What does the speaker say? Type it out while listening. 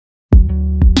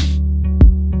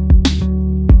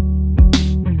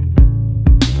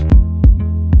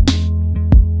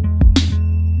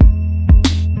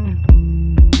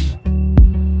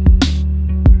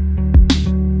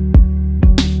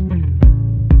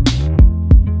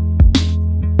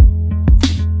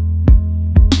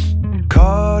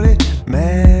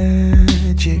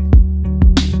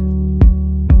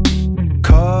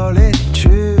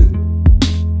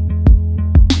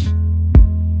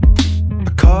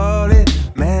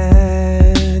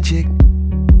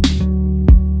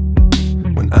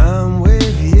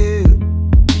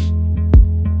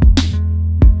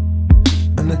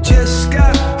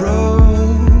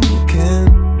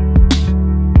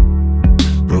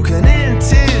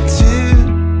into two.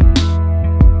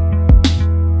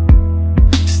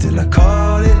 Still I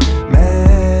call it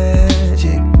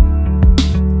magic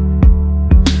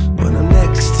when I'm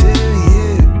next to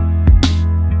you.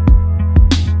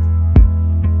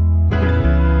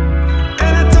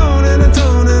 And I don't, and I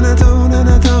don't, and I don't, and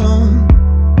I don't.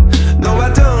 No,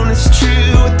 I don't, it's true.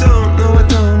 I don't, no, I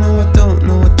don't, no, I don't,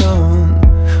 no, I don't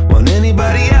want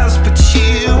anybody else but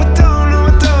you. I don't, no, I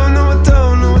don't, no, I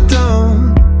don't, no, I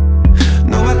don't.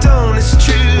 No, I don't, it's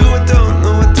true. I don't,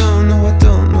 no, I don't, no, I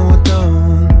don't, no, I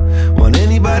don't want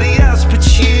anybody else but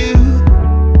you.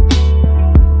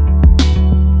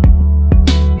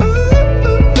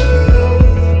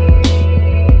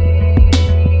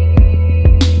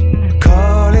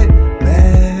 Call it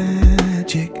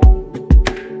magic.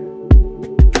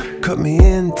 Cut me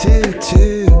into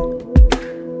two.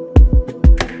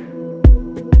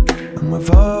 And with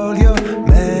all your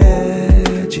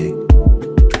magic,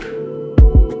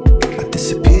 I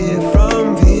disappear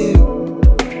from view.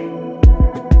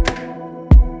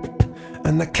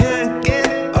 And I can't get